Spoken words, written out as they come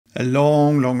A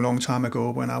long time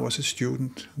ago, when I was a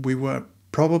student, we were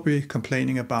probably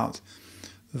complaining about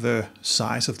the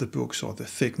size of the books or the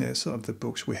thickness of the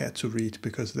books we had to read,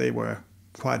 because they were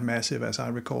quite massive, as I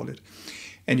recall it.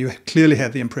 And you clearly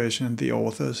had the impression the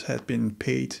authors had been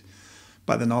paid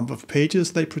by the number of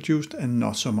pages they produced and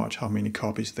not so much how many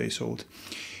copies they sold.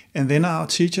 And then our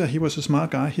teacher, he was a smart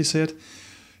guy, he said,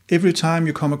 every time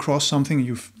you come across something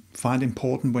you find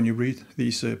important when you read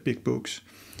these big books,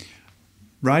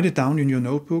 write it down in your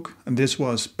notebook. And this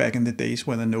was back in the days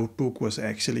when a notebook was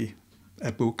actually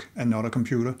a book and not a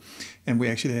computer. And we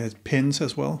actually had pens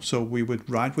as well. So we would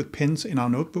write with pens in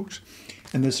our notebooks.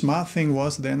 And the smart thing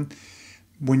was then,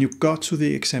 when you got to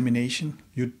the examination,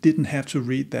 you didn't have to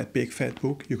read that big fat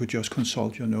book. You could just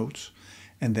consult your notes,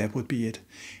 and that would be it.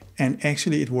 And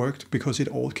actually it worked, because it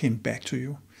all came back to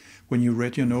you. When you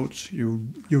read your notes, you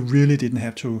really didn't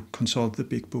have to consult the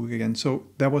big book again. So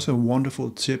that was a wonderful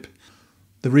tip.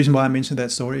 The reason why I mentioned that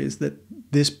story is that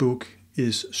this book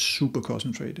is super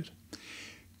concentrated.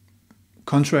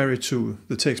 Contrary to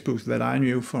the textbooks that I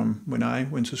knew from when I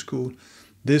went to school,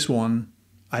 this one,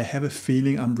 I have a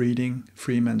feeling I'm reading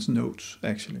Freeman's notes,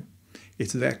 actually.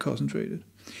 It's that concentrated.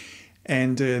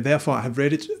 And therefore, I've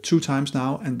read it 2 times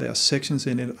now, and there are sections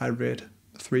in it I read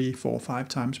 3, 4, 5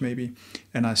 times maybe,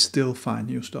 and I still find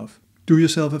new stuff. Do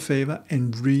yourself a favor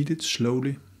and read it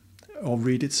slowly, or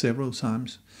read it several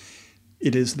times.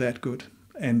 It is that good.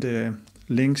 And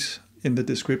links in the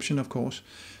description, of course,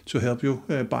 to help you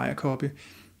buy a copy.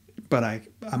 But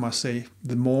I must say,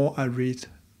 the more I read,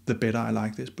 the better I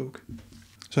like this book.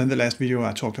 So in the last video,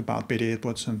 I talked about Betty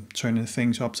Edwards and turning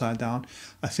things upside down.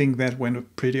 I think that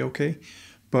went pretty okay.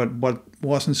 But what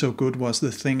wasn't so good was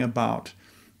the thing about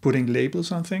putting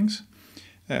labels on things.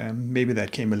 Maybe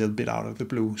that came a little bit out of the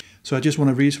blue. So I just want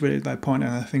to reiterate that point,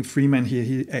 and I think Freeman here,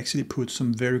 he actually put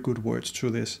some very good words to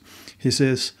this. He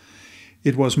says,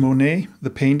 "It was Monet, the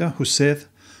painter, who said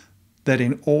that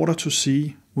in order to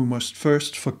see, we must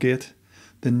first forget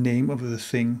the name of the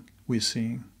thing we're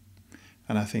seeing."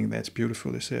 And I think that's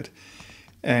beautifully said.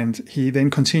 And he then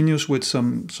continues with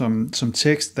some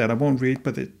text that I won't read,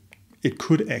 but it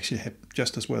could actually have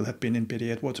just as well have been in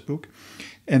Betty Edwards' book.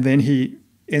 And then he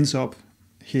ends up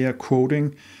here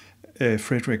quoting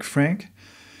Frederick Frank.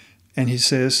 And he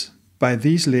says, "By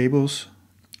these labels,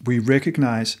 we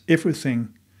recognize everything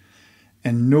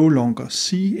and no longer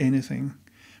see anything.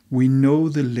 We know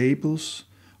the labels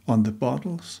on the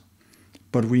bottles,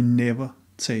 but we never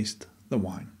taste the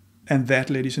wine." And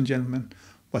that, ladies and gentlemen,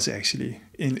 was actually,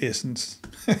 in essence,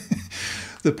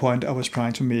 the point I was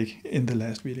trying to make in the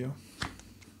last video.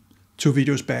 2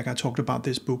 videos back, I talked about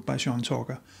this book by Sean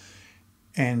Tucker.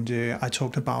 And I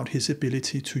talked about his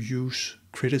ability to use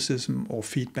criticism or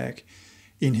feedback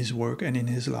in his work and in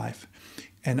his life.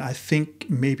 And I think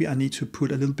maybe I need to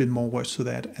put a little bit more words to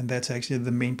that. And that's actually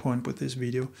the main point with this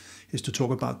video, is to talk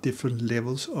about different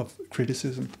levels of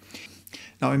criticism.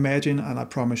 Now imagine, and I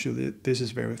promise you that this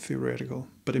is very theoretical,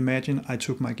 but imagine I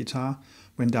took my guitar,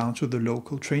 went down to the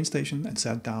local train station and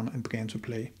sat down and began to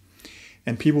play.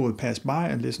 And people would pass by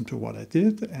and listen to what I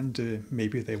did, and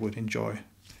maybe they would enjoy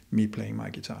me playing my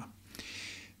guitar.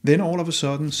 Then all of a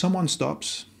sudden, someone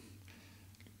stops,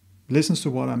 listens to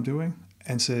what I'm doing,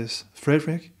 and says,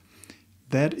 "Frederick,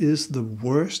 that is the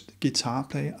worst guitar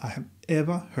player I have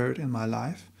ever heard in my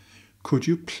life. Could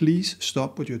you please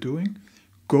stop what you're doing?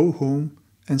 Go home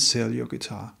and sell your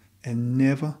guitar and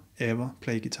never ever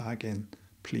play guitar again,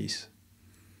 please."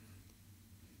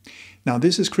 Now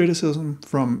this is criticism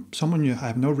from someone you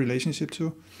have no relationship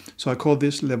to. So I call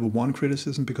this level 1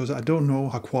 criticism, because I don't know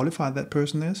how qualified that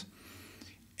person is.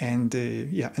 And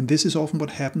and this is often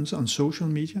what happens on social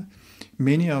media.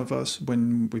 Many of us,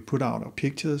 when we put out our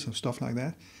pictures and stuff like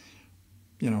that,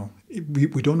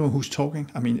 we don't know who's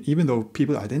talking. I mean, even though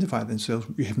people identify themselves,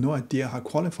 we have no idea how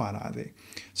qualified are they.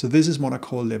 So this is what I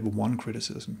call level 1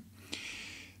 criticism.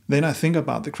 Then I think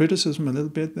about the criticism a little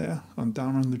bit there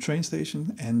down on the train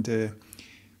station, and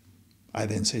I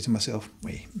then say to myself,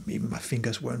 wait, maybe my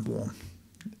fingers weren't warm.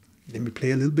 Let me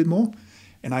play a little bit more,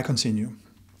 and I continue.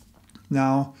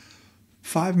 Now,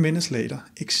 5 minutes later,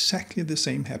 exactly the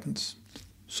same happens.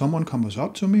 Someone comes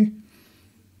up to me,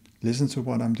 listens to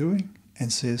what I'm doing,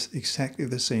 and says exactly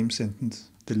the same sentence,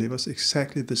 delivers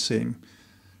exactly the same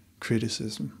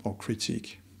criticism or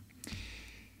critique.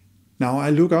 Now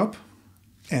I look up,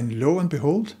 and lo and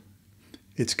behold,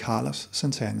 it's Carlos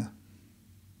Santana.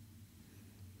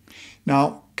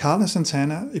 Now, Carlos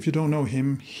Santana, if you don't know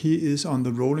him, he is on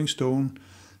the Rolling Stone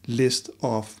list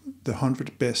of the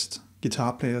 100 best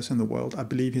guitar players in the world. I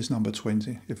believe he's number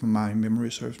 20, if my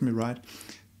memory serves me right.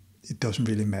 It doesn't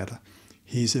really matter.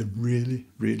 He's a really,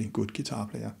 really good guitar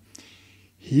player.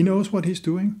 He knows what he's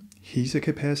doing. He's a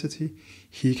capacity.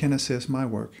 He can assess my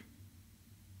work.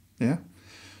 Yeah?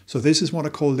 So this is what I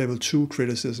call level 2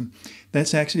 criticism.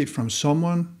 That's actually from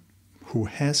someone who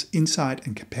has insight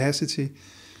and capacity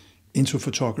into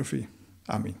photography.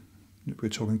 I mean, we're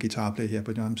talking guitar play here,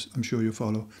 but I'm sure you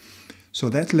follow. So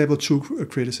that's level 2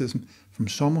 criticism from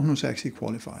someone who's actually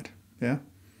qualified. Yeah.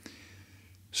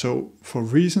 So for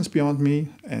reasons beyond me,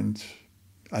 and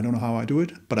I don't know how I do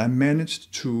it, but I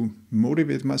managed to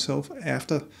motivate myself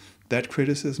after that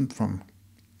criticism from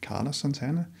Carlos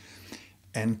Santana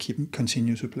and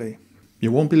continue to play.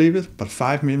 You won't believe it, but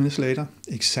 5 minutes later,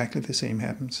 exactly the same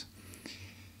happens.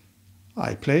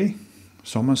 I play,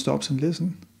 someone stops and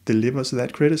listens, delivers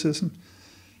that criticism,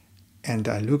 and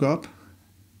I look up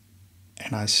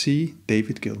and I see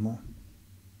David Gilmour.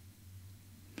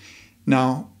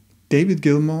 Now, David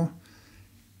Gilmour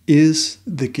is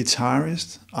the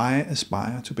guitarist I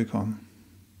aspire to become.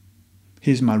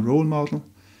 He's my role model.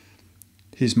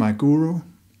 He's my guru.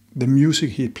 The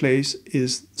music he plays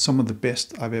is some of the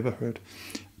best I've ever heard.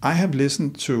 I have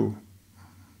listened to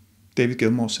David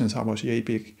Gilmour since I was yay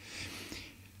big.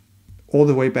 All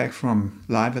the way back from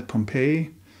Live at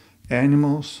Pompeii,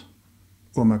 Animals,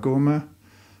 Ummagumma,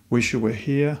 Wish You Were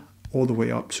Here, all the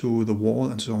way up to The Wall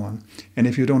and so on. And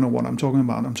if you don't know what I'm talking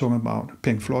about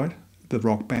Pink Floyd, the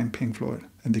rock band Pink Floyd,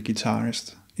 and the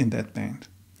guitarist in that band.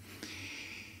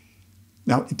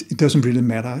 Now, it doesn't really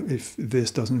matter if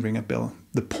this doesn't ring a bell.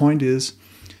 The point is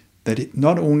that it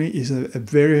not only is a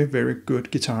very, very good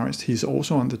guitarist, he's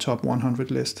also on the top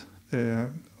 100 list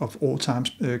of all-time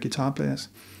guitar players.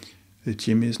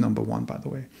 Jimmy is number 1, by the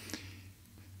way.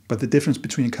 But the difference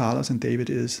between Carlos and David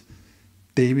is,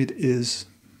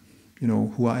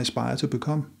 who I aspire to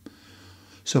become.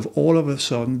 So if all of a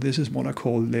sudden, this is what I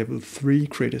call level 3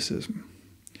 criticism.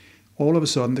 All of a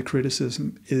sudden, the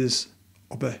criticism is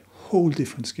of a whole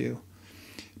different scale.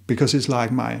 Because it's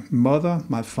like my mother,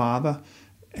 my father,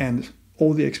 and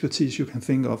all the expertise you can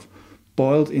think of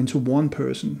boiled into one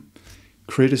person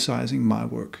criticizing my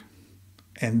work.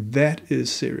 And that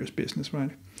is serious business,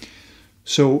 right?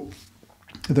 So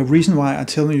the reason why I'm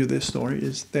telling you this story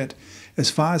is that as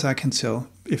far as I can tell,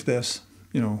 if there's,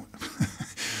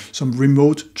 some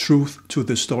remote truth to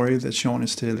the story that Sean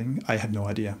is telling, I have no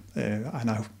idea. And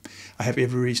I have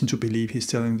every reason to believe he's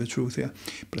telling the truth here.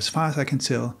 But as far as I can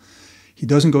tell, he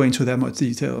doesn't go into that much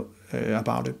detail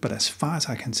about it. But as far as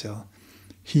I can tell,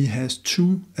 he has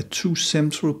at two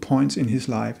central points in his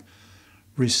life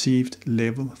received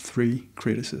level 3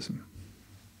 criticism.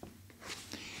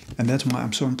 And that's why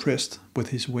I'm so impressed with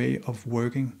his way of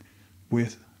working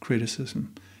with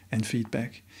criticism and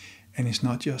feedback. And it's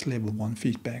not just level 1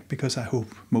 feedback, because I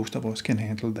hope most of us can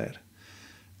handle that.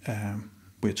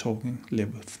 We're talking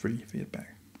level 3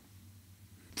 feedback.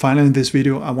 Finally, in this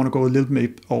video, I want to go a little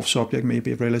bit off subject,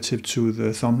 maybe relative to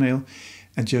the thumbnail,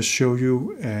 and just show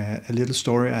you a little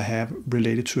story I have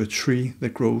related to a tree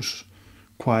that grows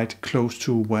quite close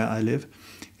to where I live.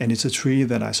 And it's a tree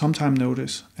that I sometimes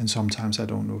notice and sometimes I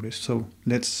don't notice. So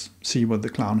let's see what the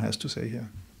clown has to say here.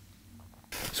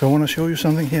 So I want to show you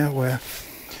something here where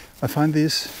I find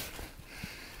this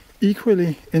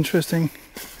equally interesting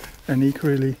and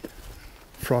equally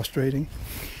frustrating.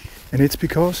 And it's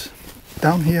because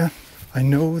down here I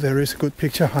know there is a good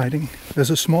picture hiding.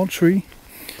 There's a small tree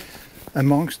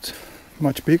amongst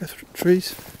much bigger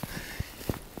trees,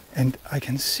 and I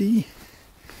can see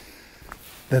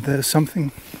that there's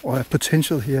something or a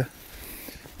potential here,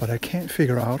 but I can't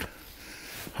figure out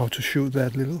how to shoot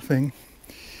that little thing.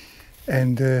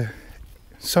 And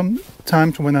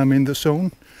sometimes when I'm in the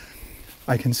zone,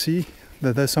 I can see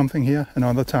that there's something here, and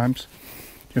other times,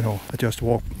 I just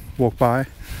walk by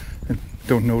and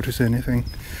don't notice anything.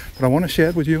 But I want to share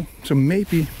it with you, so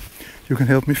maybe you can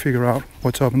help me figure out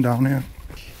what's up and down here.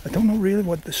 I don't know really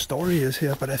what the story is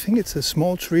here, but I think it's a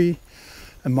small tree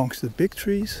amongst the big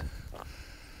trees.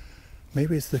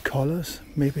 Maybe it's the colors,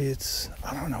 maybe it's,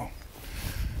 I don't know.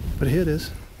 But here it is,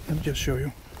 let me just show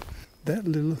you. That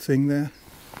little thing there,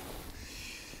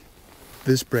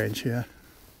 this branch here,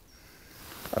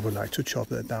 I would like to chop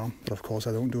that down, but of course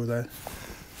I don't do that.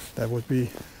 That would be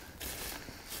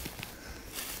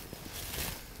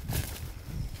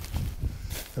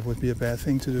a bad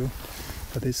thing to do.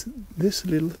 But it's this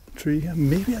little tree here.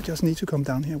 Maybe I just need to come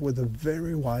down here with a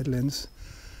very wide lens,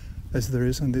 as there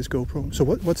is on this GoPro. So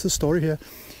what's the story here?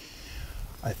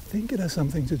 I think it has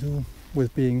something to do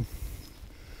with being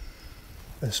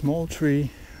a small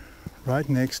tree right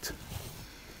next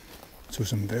to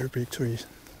some very big trees.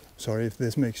 Sorry if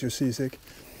this makes you seasick,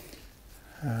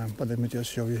 but let me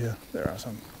just show you here. There are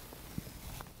some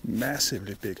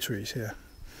massively big trees here,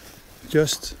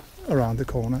 just around the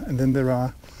corner, and then there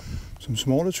are some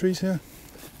smaller trees here,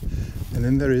 and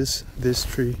then there is this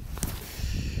tree.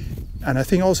 And I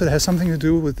think also it has something to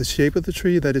do with the shape of the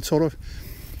tree, that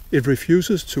it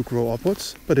refuses to grow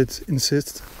upwards, but it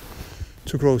insists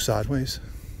to grow sideways.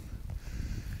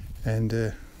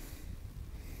 And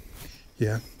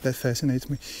yeah, that fascinates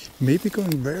me. Maybe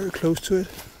going very close to it,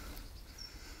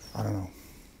 I don't know.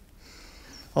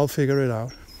 I'll figure it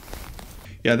out.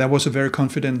 Yeah, that was a very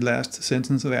confident last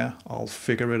sentence there. I'll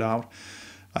figure it out.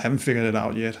 I haven't figured it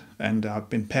out yet, and I've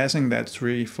been passing that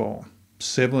tree for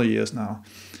several years now.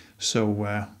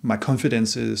 So my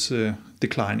confidence is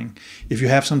declining. If you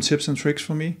have some tips and tricks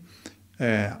for me,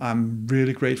 I'm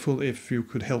really grateful if you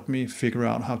could help me figure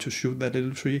out how to shoot that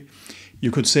little tree.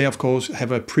 You could say, of course,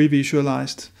 have a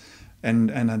pre-visualized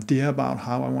and an idea about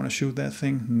how I want to shoot that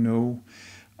thing. No,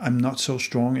 I'm not so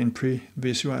strong in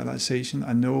pre-visualization.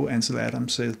 I know Ansel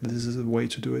Adams says this is the way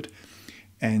to do it.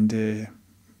 And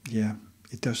yeah,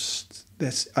 it does.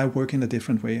 I work in a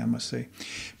different way, I must say.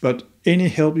 But any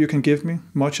help you can give me,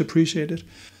 much appreciated.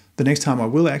 The next time I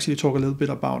will actually talk a little bit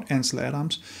about Ansel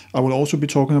Adams. I will also be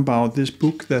talking about this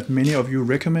book that many of you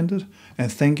recommended,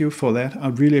 and thank you for that. I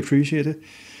really appreciate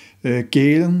it.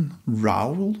 Galen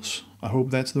Rowles, I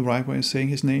hope that's the right way of saying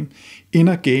his name,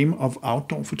 Inner Game of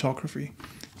Outdoor Photography.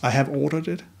 I have ordered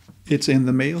it. It's in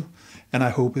the mail, and I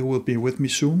hope it will be with me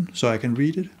soon so I can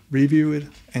read it, review it,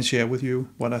 and share with you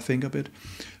what I think of it.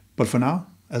 But for now,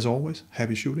 as always,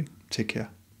 happy shooting. Take care.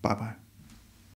 Bye-bye.